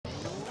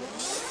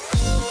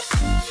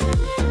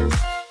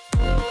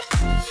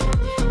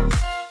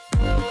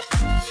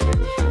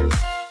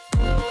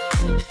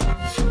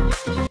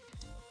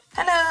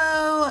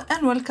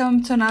and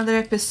welcome to another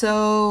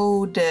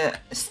episode.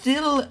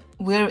 Still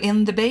we're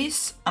in the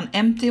base, an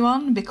empty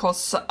one,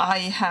 because I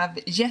have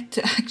yet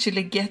to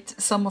actually get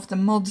some of the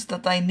mods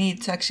that I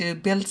need to actually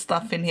build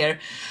stuff in here.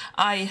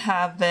 I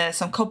have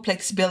some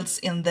complex builds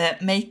in the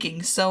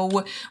making,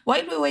 so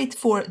while we wait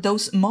for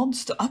those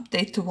mods to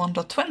update to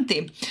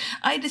 1.20,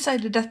 I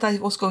decided that I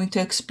was going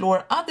to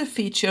explore other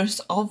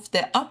features of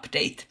the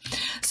update.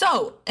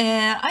 So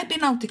I've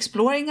been out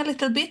exploring a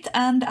little bit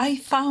and I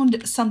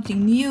found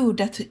something new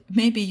that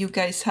maybe you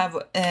guys have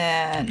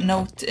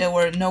note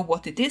or know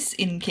what it is,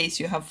 in case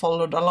you have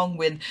followed along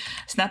with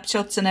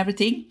snapshots and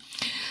everything.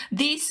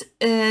 These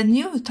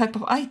new type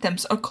of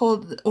items are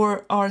called,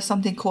 or are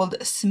something called,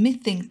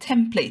 smithing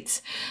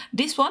templates.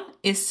 This one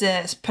is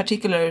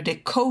particularly the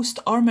coast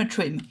armor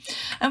trim,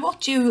 and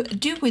what you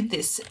do with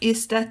this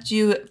is that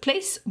you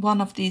place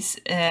one of these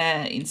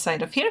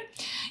inside of here.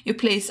 You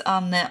place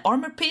an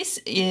armor piece.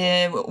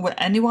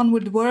 Anyone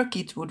would work.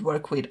 It would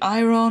work with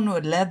iron or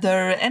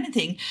leather,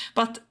 anything,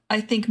 but I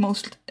think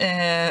most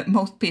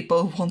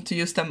people want to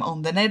use them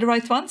on the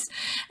netherite ones,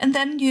 and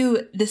then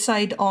you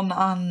decide on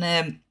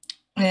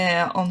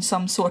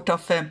some sort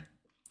of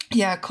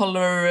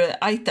color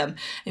item.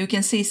 You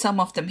can see some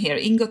of them here,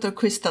 ingot or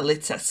crystal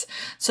it says.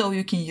 So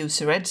you can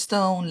use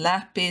redstone,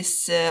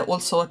 lapis, all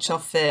sorts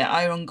of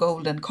iron,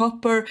 gold and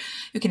copper.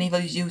 You can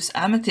even use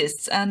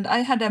amethysts, and I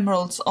had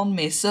emeralds on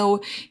me.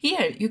 So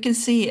here you can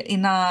see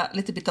in a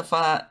little bit of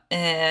a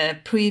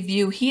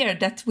preview here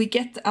that we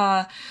get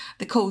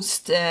the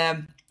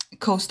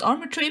coast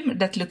armor trim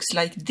that looks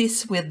like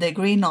this, with the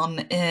green on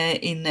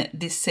in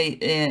this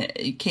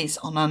case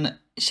on an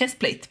chest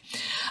plate.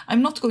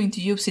 I'm not going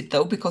to use it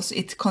though, because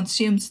it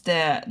consumes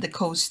the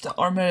coast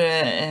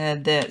armor,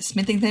 the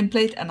smithing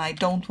template, and I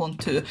don't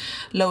want to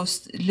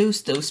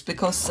lose those,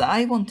 because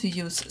I want to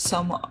use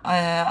some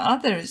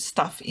other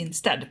stuff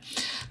instead.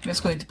 I'm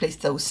just going to place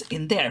those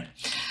in there.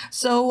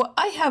 So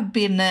I have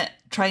been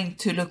trying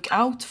to look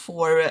out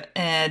for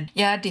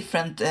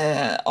different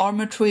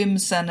armor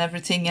trims and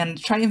everything,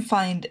 and try and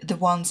find the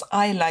ones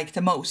I like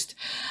the most.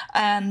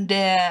 And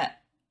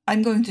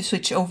I'm going to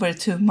switch over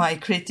to my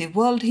creative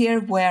world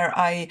here, where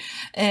I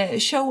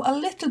show a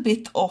little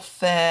bit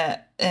of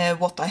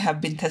what I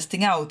have been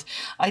testing out.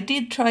 I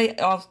did try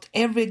out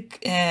every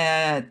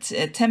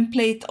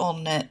template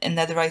on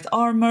netherite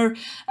armor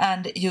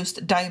and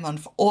used diamond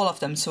for all of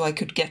them, so I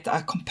could get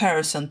a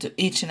comparison to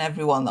each and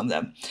every one of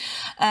them.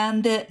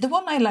 And the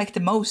one I like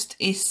the most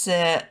is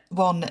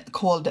one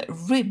called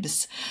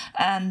ribs,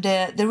 and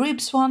the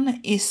ribs one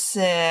is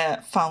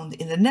found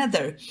in the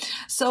nether.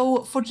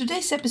 So for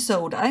today's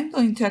episode I'm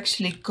going to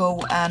actually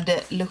go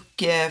and look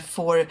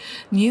for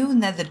new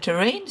nether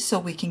terrain, so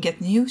we can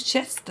get new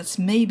chests that's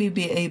maybe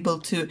be able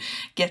to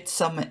get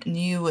some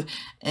new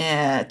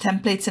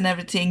templates and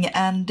everything,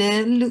 and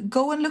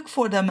go and look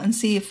for them and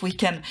see if we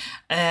can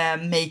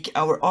make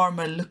our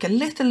armor look a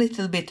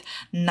little bit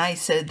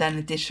nicer than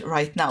it is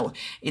right now.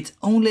 It's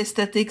only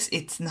aesthetics.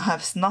 It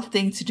has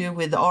nothing to do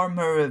with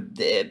armor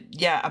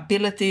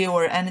ability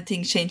or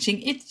anything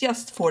changing. It's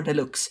just for the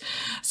looks.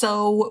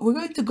 So we're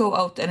going to go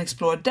out and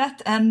explore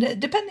that, and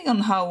depending on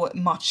how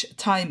much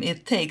time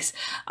it takes,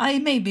 I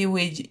maybe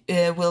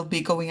will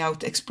be going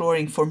out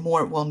exploring for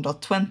more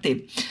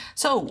 1.20.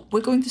 So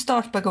we're going to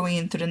start by going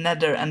into the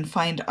nether and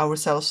find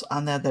ourselves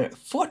another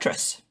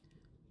fortress.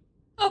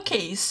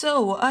 Okay,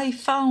 so I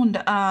found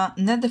a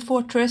nether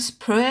fortress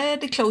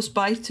pretty close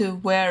by to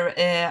where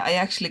I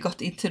actually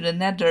got into the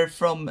nether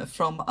from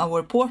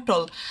our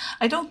portal.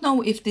 I don't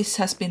know if this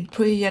has been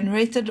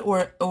pre-generated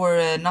or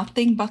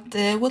nothing, but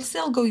we're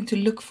still going to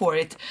look for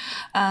it,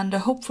 and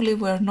hopefully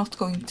we're not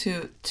going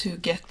to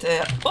get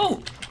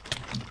oh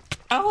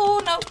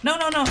no.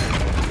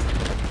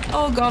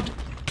 Oh god,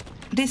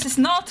 this is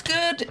not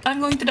good. I'm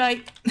going to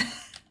die.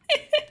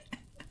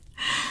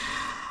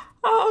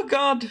 Oh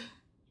god.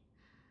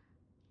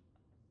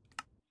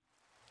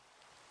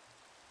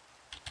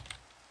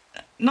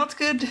 Not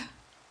good.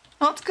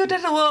 Not good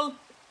at all.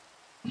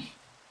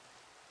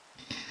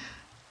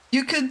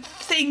 You could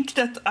think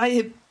that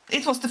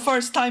it was the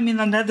first time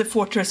in another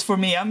fortress for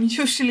me. I'm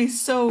usually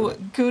so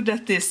good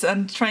at this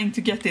and trying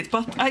to get it,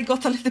 but I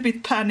got a little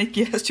bit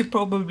panicky, as you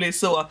probably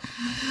saw.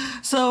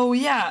 So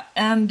yeah,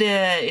 and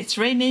it's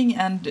raining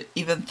and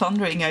even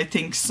thundering, I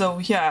think. So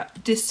yeah,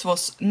 this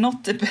was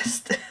not the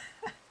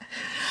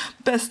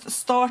best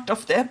start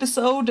of the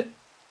episode.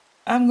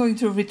 I'm going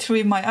to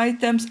retrieve my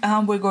items,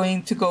 and we're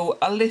going to go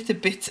a little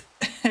bit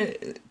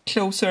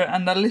closer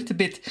and a little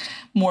bit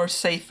more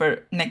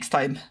safer next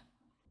time.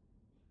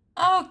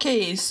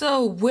 Okay,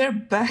 so we're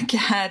back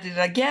at it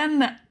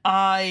again.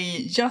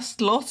 I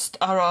just lost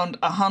around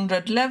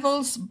 100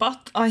 levels,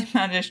 but I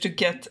managed to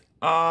get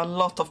a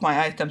lot of my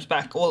items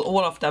back,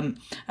 all of them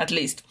at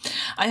least.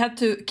 I had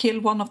to kill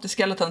one of the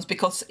skeletons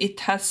because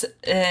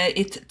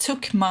it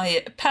took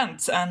my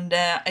pants, and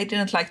I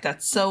didn't like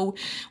that. So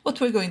what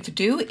we're going to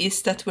do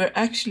is that we're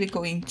actually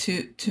going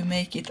to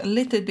make it a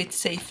little bit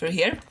safer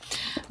here.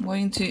 I'm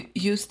going to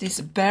use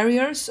these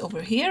barriers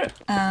over here,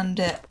 and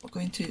we're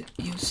going to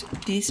use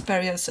these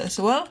barriers as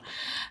well.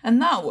 And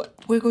now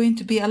we're going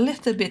to be a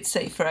little bit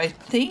safer, I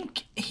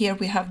think. Here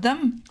we have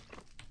them.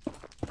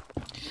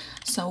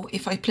 So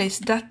if I place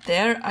that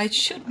there, I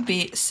should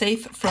be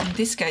safe from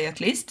this guy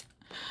at least.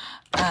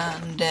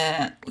 And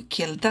we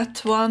kill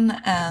that one,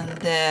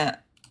 and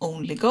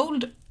only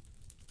gold.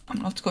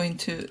 I'm not going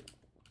to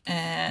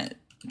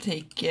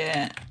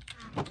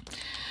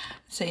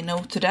say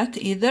no to that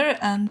either.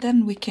 And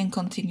then we can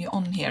continue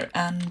on here.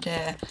 And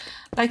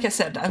like I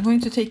said, I'm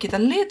going to take it a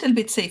little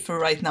bit safer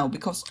right now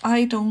because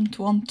I don't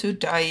want to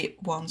die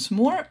once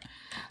more.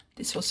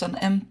 This was an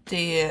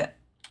empty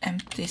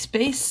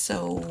space,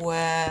 so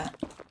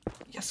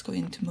just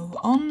going to move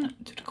on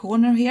to the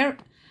corner here.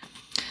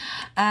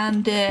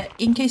 And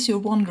in case you're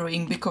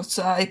wondering, because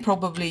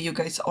you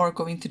guys are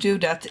going to do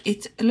that,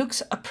 it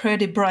looks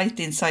pretty bright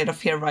inside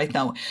of here right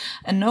now.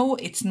 And no,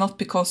 it's not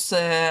because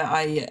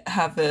I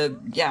have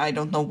I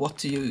don't know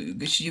what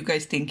you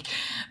guys think,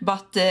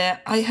 but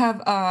I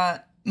have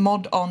a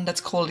mod on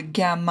that's called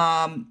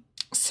Gamma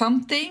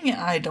something,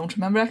 I don't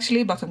remember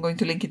actually, but I'm going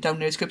to link it down in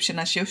the description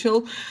as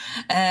usual.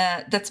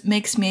 That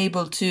makes me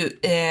able to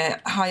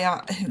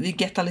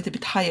get a little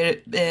bit higher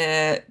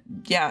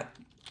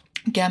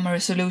gamma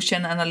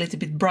resolution and a little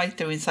bit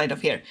brighter inside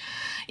of here.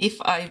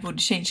 If I would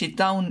change it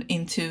down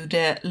into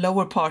the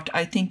lower part,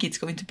 I think it's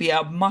going to be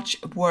a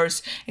much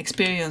worse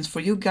experience for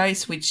you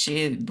guys, which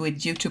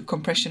with YouTube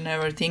compression and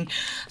everything.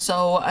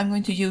 So I'm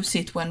going to use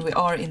it when we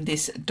are in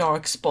these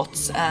dark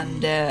spots,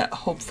 and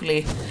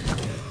hopefully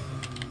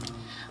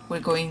we're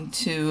going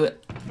to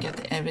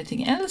get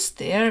everything else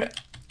there.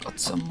 Got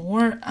some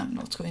more. I'm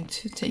not going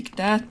to take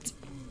that.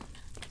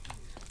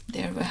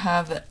 There we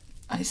have,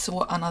 I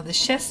saw another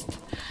chest.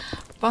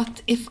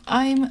 But if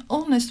I'm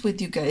honest with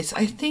you guys,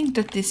 I think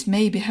that this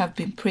maybe have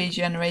been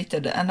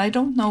pre-generated, and I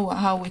don't know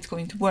how it's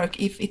going to work,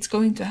 if it's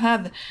going to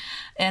have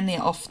any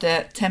of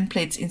the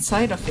templates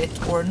inside of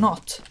it or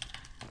not.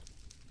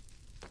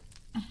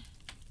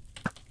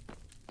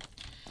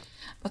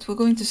 But we're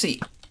going to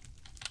see.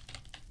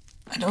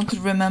 I don't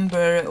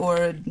remember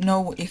or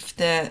know if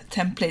the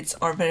templates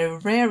are very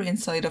rare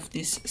inside of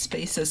these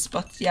spaces,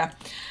 but yeah.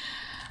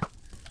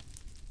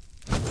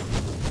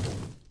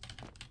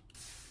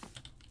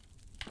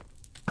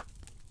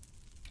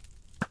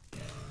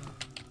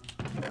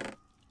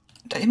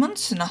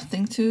 Diamonds,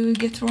 nothing to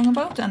get wrong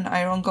about, and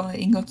iron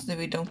ingots that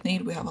we don't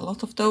need, we have a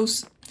lot of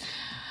those.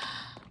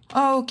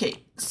 Okay,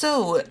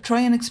 so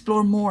try and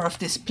explore more of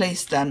this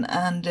place then,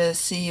 and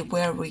see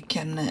where we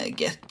can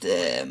get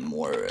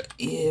more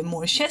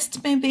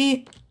chests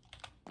maybe,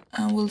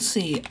 and we'll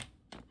see.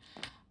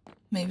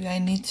 Maybe I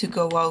need to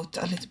go out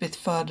a little bit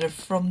further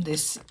from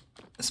this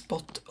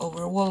spot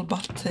overall,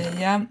 but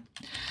yeah,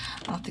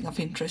 nothing of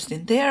interest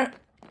in there.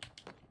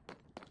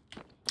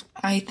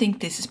 I think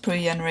this is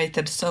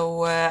pre-generated,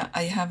 so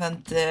I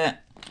haven't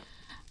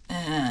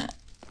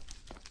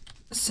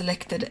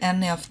selected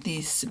any of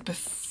these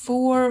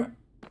before.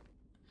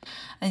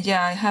 And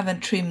yeah, I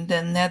haven't trimmed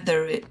the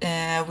Nether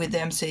with the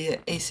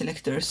MCA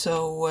selector,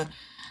 so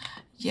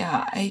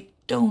yeah, I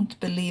don't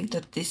believe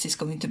that this is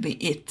going to be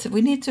it.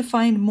 We need to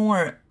find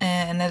more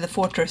Nether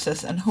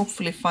fortresses and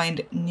hopefully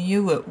find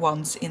new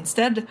ones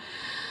instead.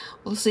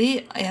 We'll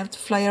see. I have to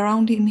fly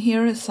around in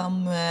here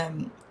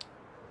somewhere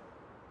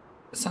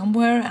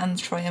and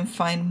try and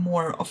find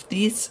more of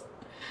these.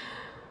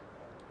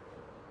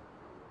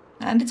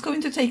 And it's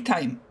going to take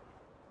time.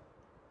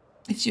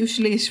 It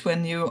usually is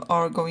when you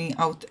are going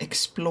out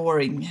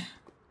exploring.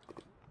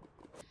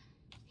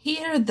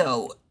 Here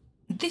though,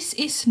 this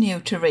is new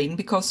terrain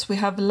because we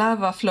have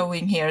lava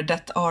flowing here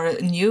that are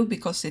new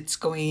because it's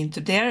going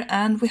into there,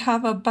 and we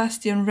have a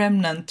bastion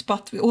remnant,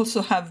 but we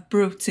also have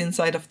brutes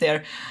inside of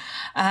there.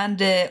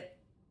 And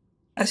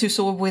as you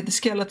saw with the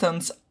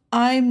skeletons,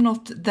 I'm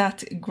not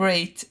that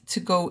great to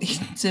go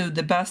into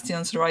the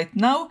bastions right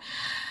now.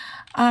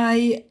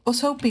 I was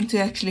hoping to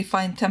actually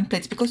find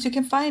templates, because you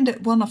can find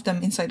one of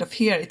them inside of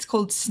here. It's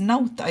called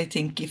Snout, I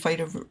think, if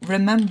I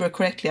remember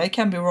correctly. I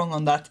can be wrong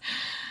on that.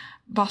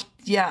 But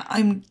yeah,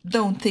 I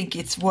don't think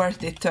it's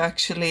worth it to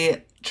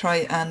actually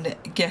try and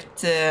get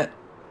to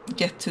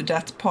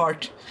that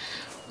part.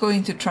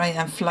 Going to try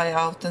and fly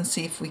out and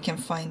see if we can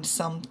find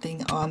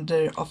something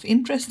of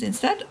interest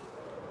instead.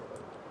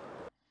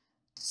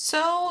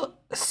 So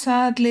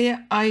sadly,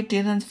 I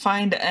didn't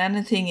find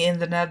anything in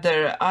the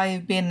Nether.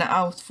 I've been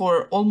out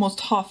for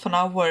almost half an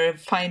hour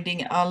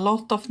finding a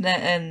lot of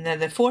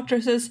Nether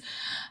fortresses,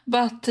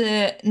 but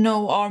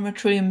no armor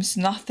trims,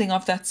 nothing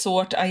of that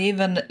sort. I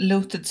even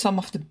looted some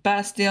of the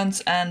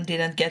bastions and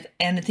didn't get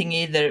anything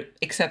either,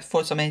 except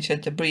for some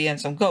ancient debris and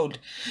some gold.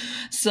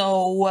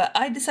 So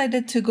I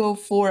decided to go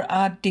for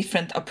a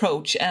different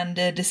approach and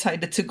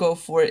decided to go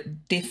for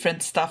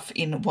different stuff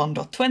in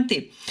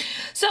 1.20.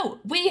 So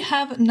we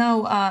have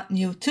now a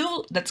new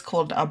tool that's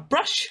called a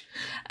brush,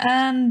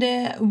 and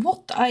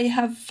what I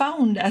have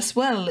found as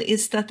well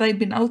is that I've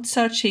been out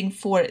searching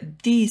for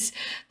these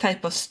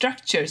type of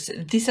structures.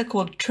 These are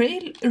called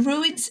trail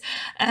ruins,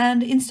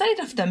 and inside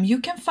of them you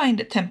can find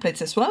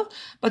templates as well,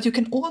 but you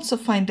can also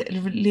find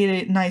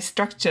really nice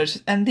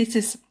structures, and this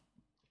is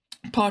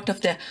part of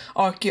the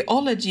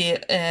archaeology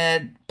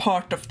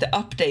part of the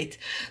update.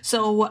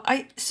 So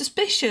I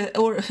suspect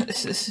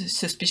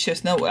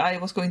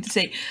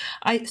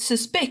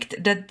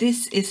that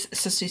this is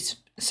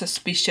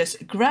suspicious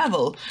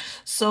gravel.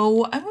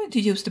 So I'm going to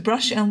use the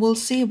brush and we'll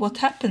see what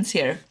happens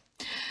here.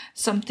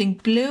 Something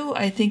blue,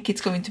 I think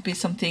it's going to be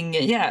something,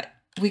 yeah,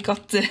 we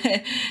got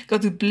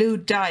got a blue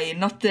dye,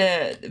 not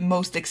the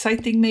most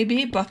exciting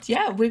maybe, but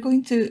yeah, we're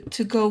going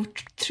to go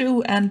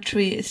through and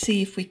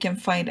see if we can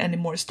find any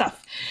more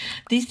stuff.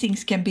 These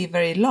things can be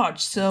very large,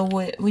 so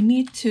we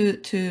need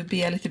to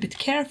be a little bit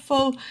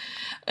careful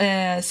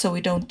so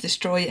we don't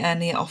destroy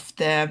any of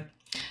the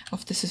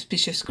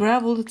suspicious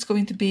gravel that's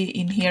going to be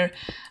in here,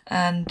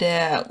 and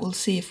we'll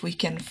see if we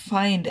can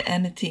find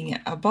anything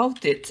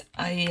about it.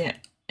 I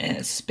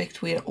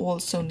suspect we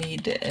also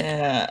need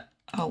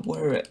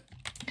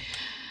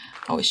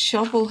our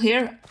shovel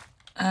here,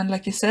 and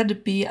like I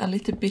said, be a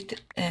little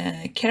bit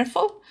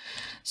careful.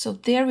 So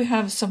there we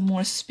have some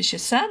more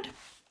suspicious sand.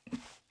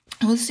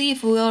 We'll see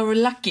if we are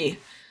lucky.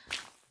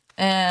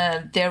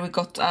 There we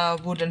got a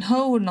wooden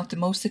hoe, not the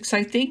most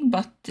exciting,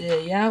 but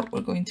yeah,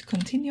 we're going to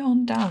continue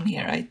on down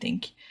here, I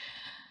think,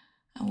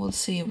 and we'll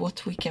see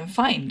what we can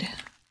find.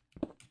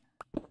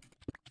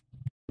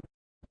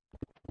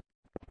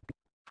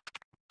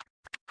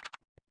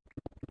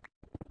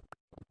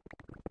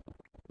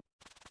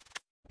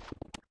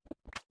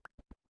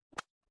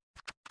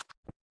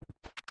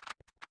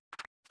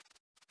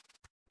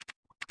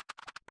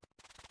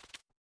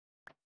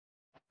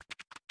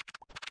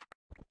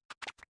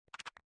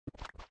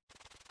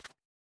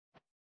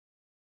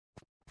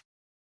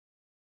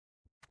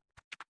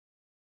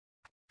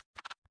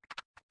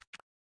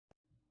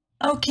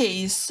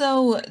 Okay,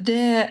 so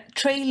the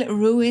trail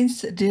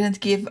ruins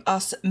didn't give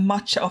us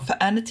much of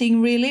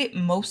anything really,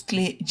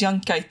 mostly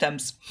junk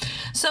items.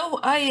 So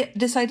I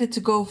decided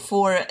to go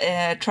for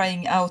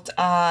trying out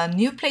a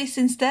new place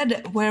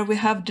instead, where we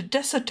have the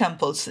desert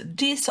temples.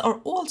 These are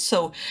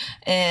also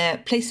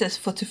places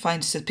to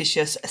find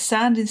suspicious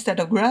sand instead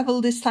of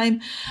gravel this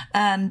time,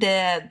 and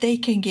they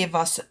can give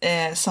us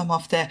some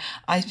of the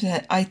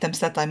items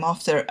that I'm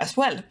after as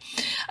well.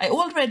 I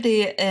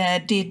already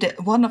did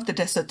one of the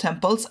desert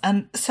temples,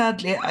 and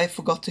sadly I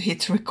forgot to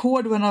hit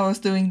record when I was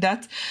doing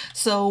that.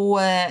 So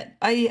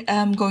I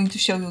am going to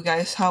show you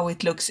guys how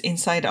it looks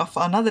inside of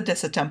another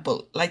desert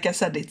temple. Like I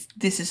said,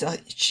 this is a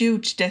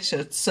huge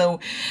desert, so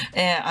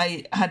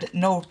I had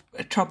no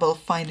trouble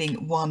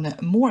finding one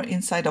more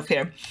inside of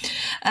here.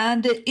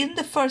 And in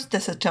the first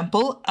desert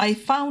temple I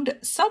found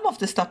some of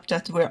the stuff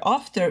that we're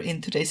after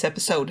in today's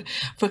episode.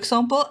 For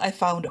example, I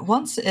found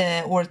once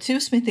or two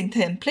smithing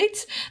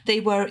templates. They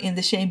were in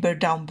the chamber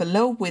down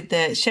below with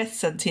the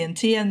chests and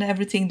TNT and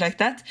everything like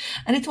that,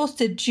 and it was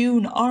the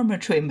dune armor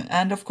trim,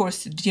 and of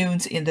course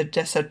dunes in the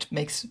desert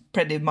makes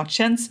pretty much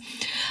sense.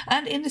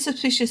 And in the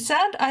suspicious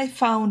sand I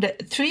found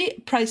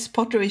 3 prize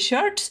pottery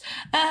shards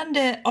and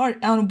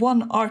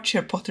one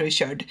archer pottery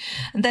shard.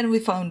 And then we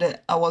found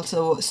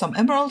also some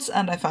emeralds,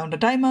 and I found a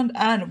diamond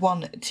and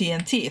 1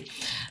 TNT.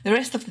 The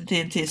rest of the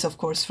TNT is of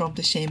course from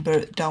the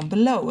chamber down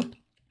below.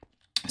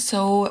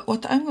 So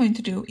what I'm going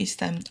to do is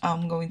then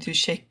I'm going to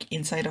check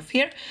inside of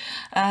here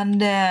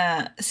and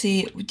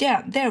see,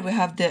 yeah, there we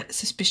have the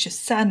suspicious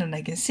sand and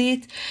I can see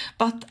it,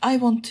 but I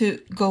want to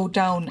go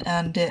down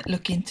and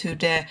look into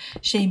the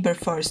chamber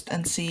first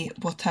and see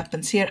what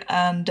happens here,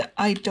 and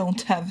I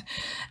don't have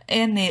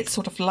any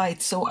sort of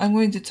light, so I'm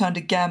going to turn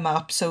the gamma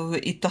up so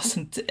it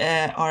doesn't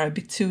are a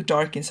bit too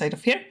dark inside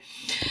of here.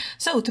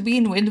 So to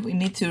begin with, we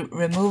need to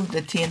remove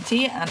the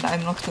TNT, and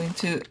I'm not going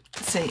to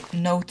say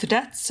no to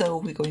that, so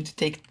we're going to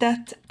take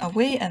that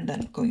away and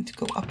then going to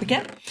go up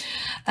again.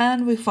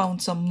 And we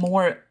found some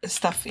more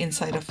stuff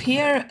inside of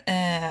here.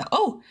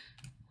 Oh,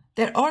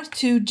 there are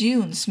 2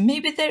 dunes.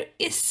 Maybe there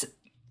is.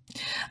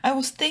 I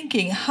was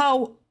thinking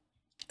how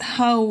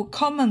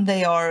common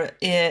they are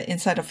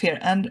inside of here,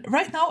 and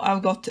right now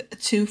I've got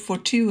 2 for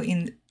 2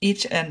 in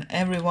each and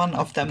every one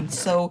of them.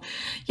 So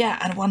yeah,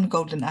 and 1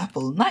 golden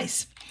apple,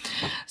 nice.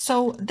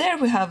 So there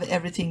we have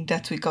everything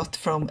that we got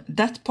from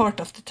that part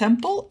of the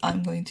temple.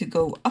 I'm going to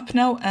go up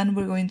now and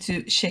we're going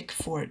to check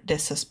for the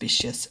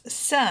suspicious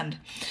sand.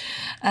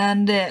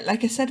 And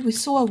like I said, we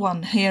saw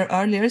one here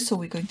earlier, so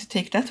we're going to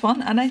take that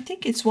one. And I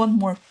think it's 1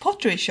 more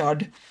pottery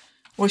shard,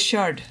 or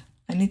shard.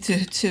 I need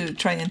to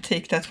try and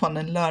take that one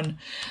and learn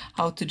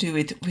how to do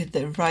it with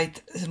the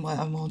right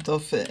amount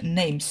of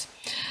names.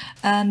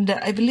 And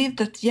I believe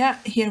that, yeah,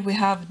 here we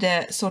have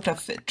the sort of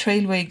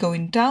trailway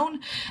going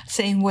down,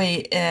 same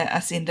way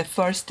as in the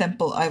first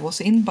temple I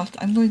was in, but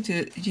I'm going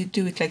to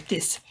do it like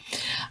this.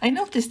 I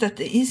noticed that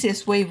the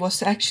easiest way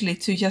was actually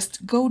to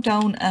just go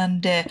down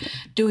and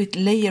do it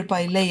layer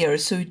by layer,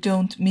 so you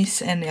don't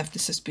miss any of the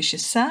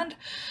suspicious sand.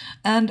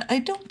 And I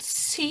don't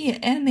see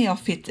any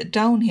of it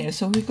down here,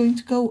 so we're going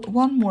to go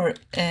one more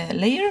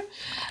layer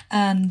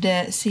and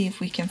see if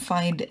we can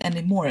find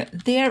any more.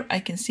 There I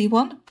can see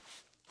one,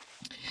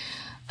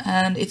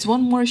 and it's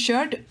one more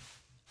shard.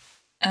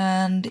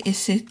 And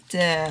is it,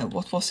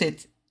 what was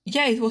it?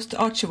 Yeah, it was the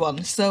archer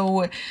one.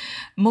 So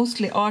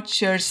mostly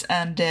archers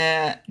and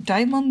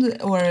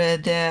diamond, or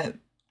the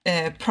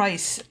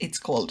prize it's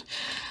called.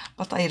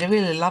 But I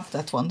really love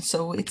that one,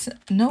 so it's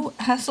no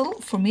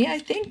hassle for me, I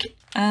think.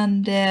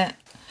 And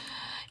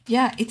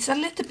yeah, it's a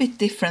little bit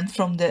different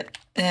from the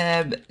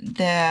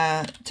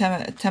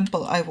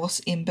temple I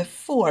was in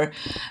before.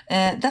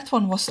 That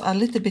one was a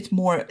little bit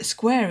more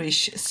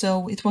squarish,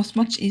 so it was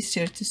much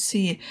easier to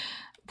see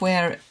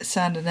where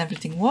sand and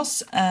everything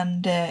was.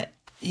 And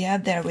yeah,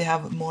 there we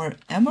have more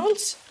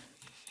emeralds.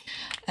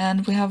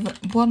 And we have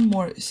one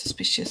more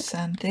suspicious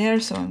sand there,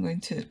 so I'm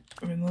going to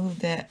remove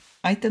the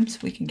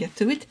items, we can get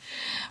to it.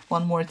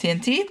 One more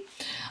TNT.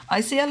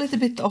 I see a little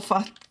bit of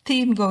a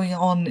theme going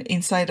on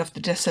inside of the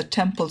desert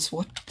temples,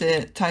 what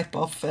the type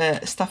of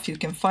stuff you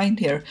can find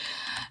here.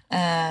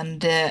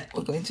 And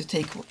we're going to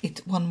take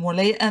it one more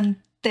layer, and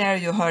there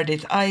you heard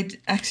it. I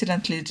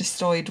accidentally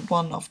destroyed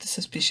one of the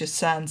suspicious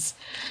sands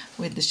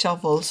with the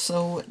shovel,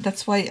 so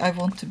that's why I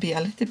want to be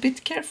a little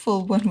bit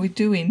careful when we're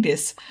doing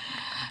this,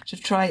 to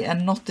try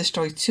and not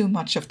destroy too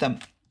much of them.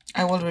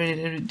 I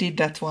already did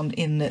that one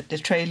in the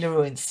trailer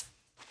ruins.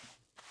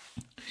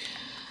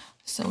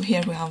 So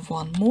here we have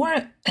one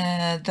more.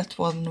 That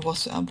one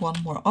was one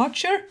more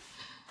archer.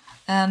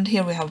 And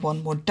here we have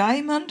one more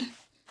diamond.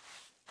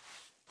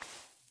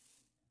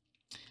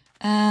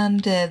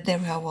 And there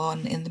we have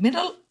one in the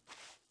middle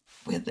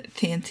with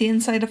TNT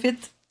inside of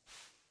it.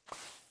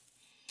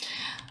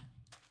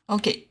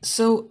 Okay,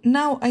 so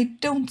now I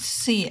don't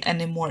see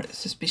any more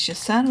suspicious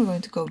sand. We're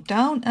going to go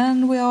down,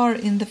 and we are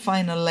in the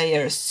final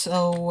layer,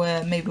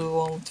 so maybe we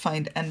won't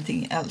find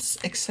anything else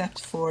except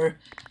for,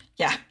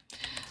 yeah,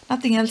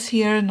 nothing else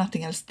here,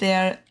 nothing else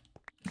there.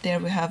 There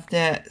we have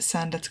the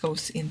sand that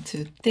goes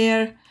into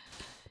there.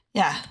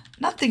 Yeah,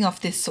 nothing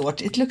of this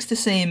sort. It looks the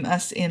same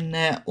as in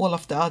all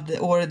of the other,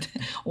 or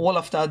all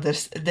of the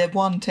others, the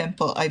one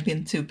temple I've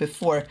been to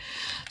before.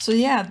 So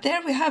yeah,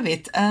 there we have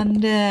it,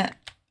 and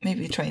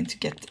maybe trying to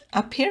get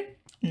up here.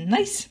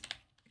 Nice.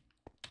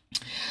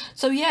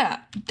 So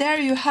yeah, there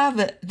you have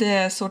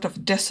the sort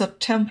of desert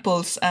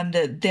temples and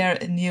their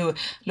new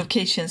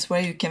locations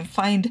where you can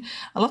find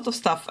a lot of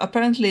stuff.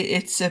 Apparently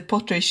it's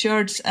pottery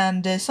shards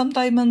and some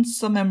diamonds,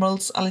 some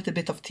emeralds, a little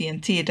bit of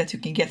TNT that you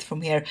can get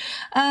from here.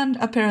 And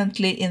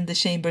apparently in the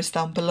chambers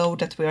down below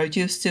that we are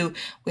used to,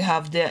 we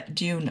have the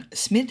dune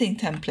smithing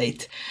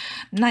template.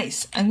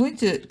 Nice. I'm going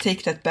to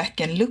take that back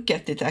and look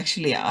at it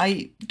actually.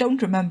 I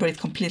don't remember it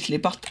completely,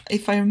 but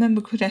if I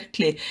remember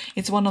correctly,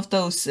 it's one of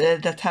those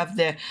that have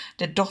the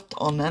dot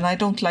on, and I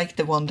don't like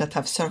the one that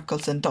have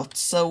circles and dots,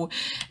 so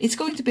it's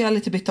going to be a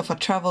little bit of a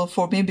travel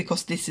for me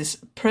because this is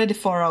pretty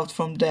far out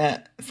from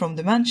the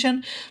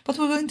mansion, but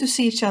we're going to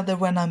see each other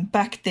when I'm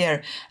back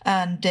there,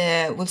 and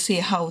we'll see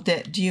how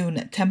the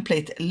dune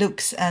template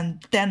looks,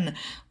 and then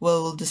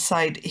we'll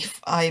decide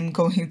if I'm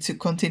going to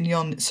continue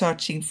on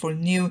searching for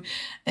new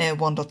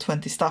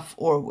 1.20 stuff,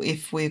 or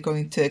if we're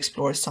going to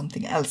explore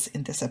something else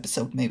in this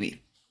episode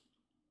maybe.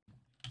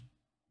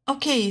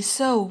 Okay,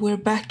 so we're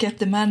back at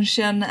the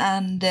mansion,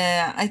 and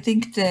I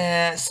think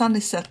the sun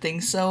is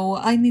setting, so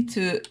I need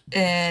to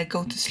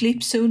go to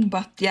sleep soon,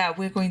 but yeah,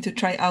 we're going to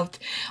try out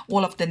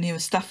all of the new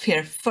stuff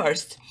here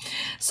first.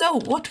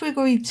 So what we're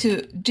going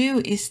to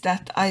do is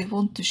that I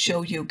want to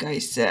show you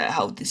guys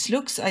how this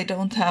looks. I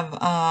don't have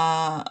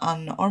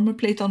an armor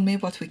plate on me,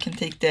 but we can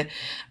take the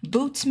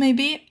boots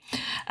maybe.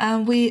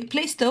 And we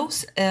place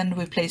those, and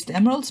we place the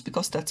emeralds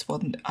because that's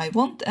what I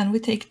want, and we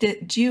take the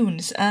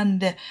dunes,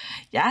 and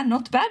yeah,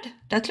 not bad.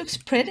 That looks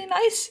pretty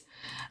nice.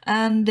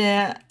 And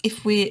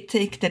if we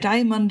take the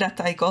diamond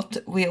that I got,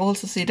 we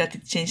also see that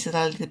it changes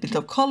a little bit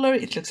of color.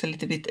 It looks a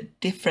little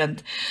bit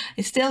different.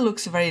 It still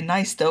looks very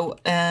nice though,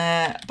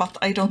 but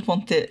I don't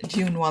want the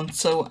dune one,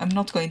 so I'm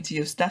not going to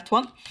use that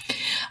one.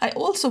 I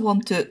also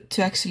want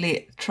to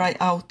actually try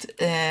out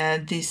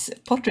these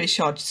pottery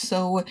shards.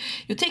 So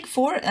you take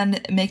 4 and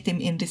make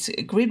them in this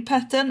grid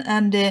pattern,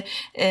 and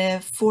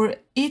for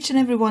each and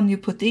every one you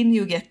put in,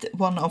 you get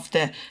one of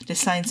the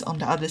designs on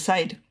the other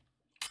side.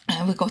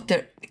 And we got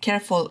the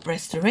careful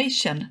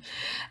restoration,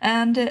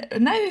 and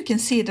now you can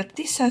see that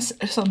this has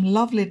some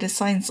lovely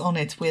designs on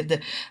it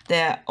with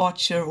the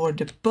archer or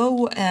the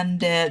bow, and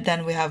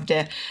then we have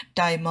the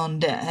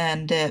diamond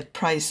and the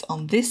prize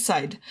on this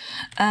side.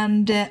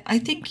 And I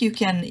think you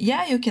can,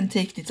 yeah, you can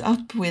take it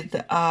up with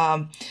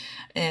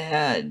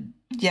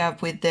yeah,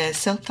 with the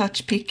Silk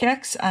Touch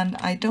pickaxe, and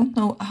I don't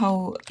know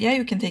how. Yeah,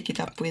 you can take it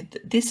up with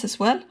this as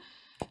well.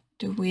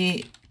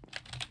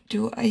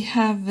 Do I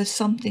have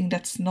something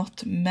that's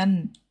not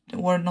mending?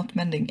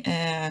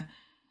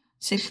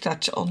 Silk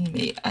Touch on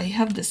me. I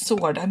have the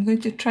sword. I'm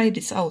going to try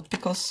this out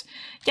because,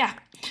 yeah,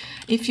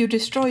 if you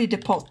destroy the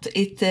pot,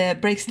 it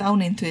breaks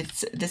down into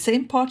the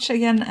same parts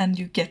again, and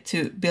you get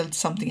to build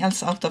something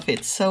else out of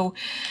it. So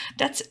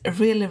that's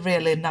really,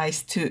 really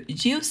nice to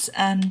use.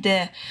 And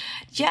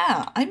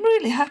yeah, I'm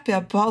really happy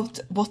about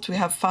what we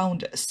have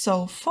found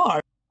so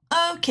far.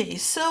 Okay,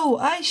 so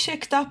I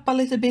checked up a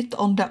little bit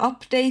on the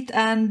update,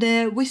 and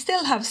we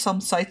still have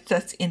some sites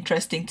that's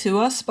interesting to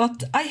us,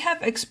 but I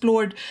have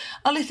explored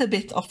a little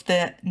bit of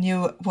the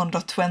new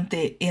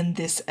 1.20 in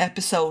this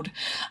episode.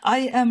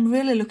 I am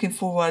really looking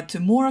forward to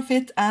more of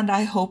it, and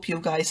I hope you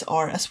guys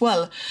are as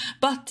well.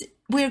 But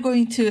we're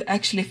going to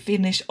actually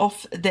finish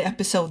off the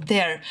episode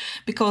there,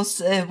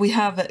 because we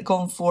have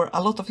gone for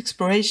a lot of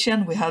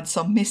exploration. We had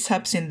some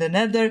mishaps in the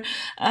Nether,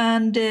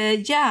 and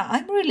yeah,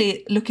 I'm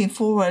really looking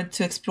forward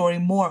to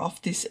exploring more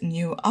of this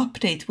new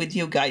update with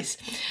you guys.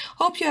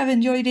 Hope you have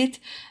enjoyed it.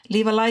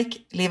 Leave a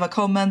like, leave a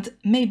comment,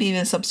 maybe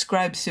even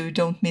subscribe so you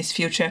don't miss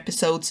future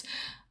episodes.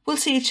 We'll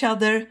see each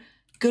other.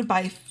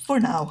 Goodbye for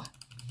now.